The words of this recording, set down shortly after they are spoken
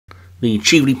The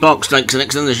Cheverley Park Stakes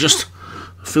next, and there's just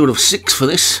a field of 6 for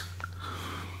this.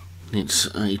 It's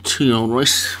a 2-year-old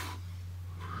race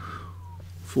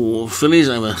for fillies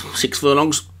over 6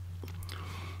 furlongs.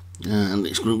 And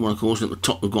it's Group 1, of course. At the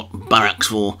top we've got Barracks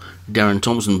for Darren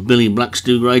Thompson, Billy Black,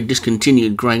 Stu Gray,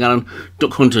 Discontinued, Craig Allen,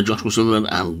 Duck Hunter, Joshua Sutherland,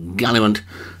 and Gallivant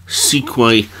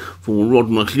Sequay for Rod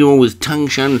McClure, with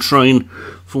Tangshan Train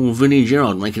for Vinnie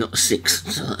Gerard, making up the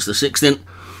 6th. So that's the 6th then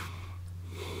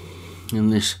in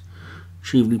this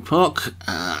Cheverley Park,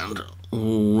 and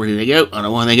all ready to go. I don't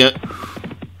know why they go.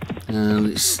 And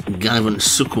it's Gallivant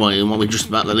Sequay, who might be just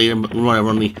about the leader, but right over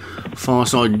on the far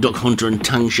side, Duck Hunter and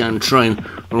Tangshan Train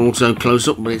are also close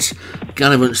up, but it's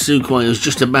Gallivant Sequay who's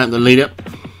just about the leader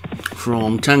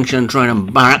from Tangshan Train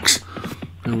and Barracks,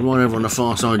 and right over on the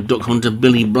far side, Duck Hunter,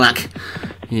 Billy Black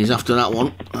is after that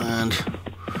one, and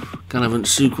Gallivant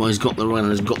Sequay's got the run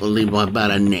and has got the lead by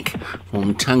about a neck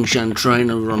from Tangshan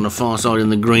Train over on the far side in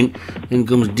the green. Then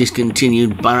comes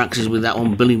Discontinued, Barracks is with that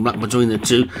one, Billy Black between the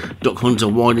two, Duck Hunter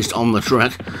widest on the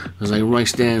track as they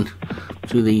race down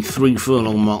to the 3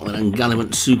 furlong mark then, and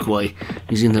Gallivant Sequay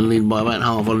is in the lead by about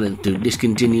half a length to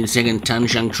Discontinued second,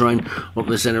 Tangshan Train up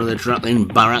the centre of the track, then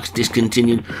Barracks,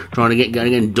 Discontinued trying to get going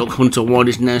again, Duck Hunter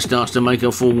widest now starts to make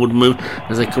a forward move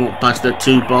as they come up past the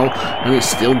 2 pole, and it's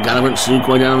still Gallivant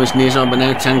Sequay down on this near side, but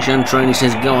now Tangshan Train, he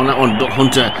says go on that one, Duck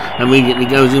Hunter immediately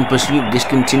goes in pursuit,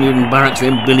 Discontinued and Barracks,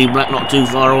 then Billy Black not too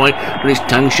far away, but it's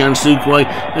Tangshan Sequay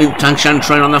and Tangshan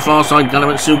Train on the far side,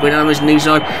 Gallivant Sequay down on this knee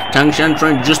side, Tangshan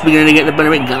Train just beginning to get the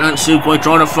benefit, Gallivant Sequay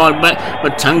trying to fight back,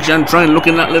 but Tangshan Train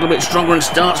looking that little bit stronger and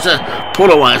starts to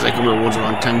pull away as they come towards the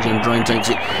line. Tangshan Train takes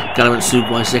it, Gallivant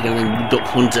Sequay second, and then Duck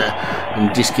Hunter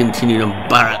and Discontinued and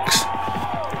Barracks,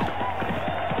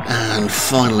 and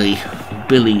finally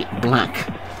Billy Black.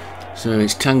 So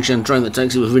it's Tangshan Train that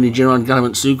takes it with Vinnie Gerard,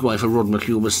 Gallivant Sequay for Rod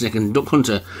McClure second, Duck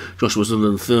Hunter, Joshua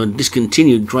Sutherland third,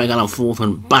 Discontinued, Craig Allen fourth,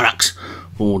 and Barracks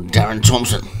for Darren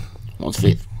Thompson was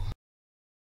fifth.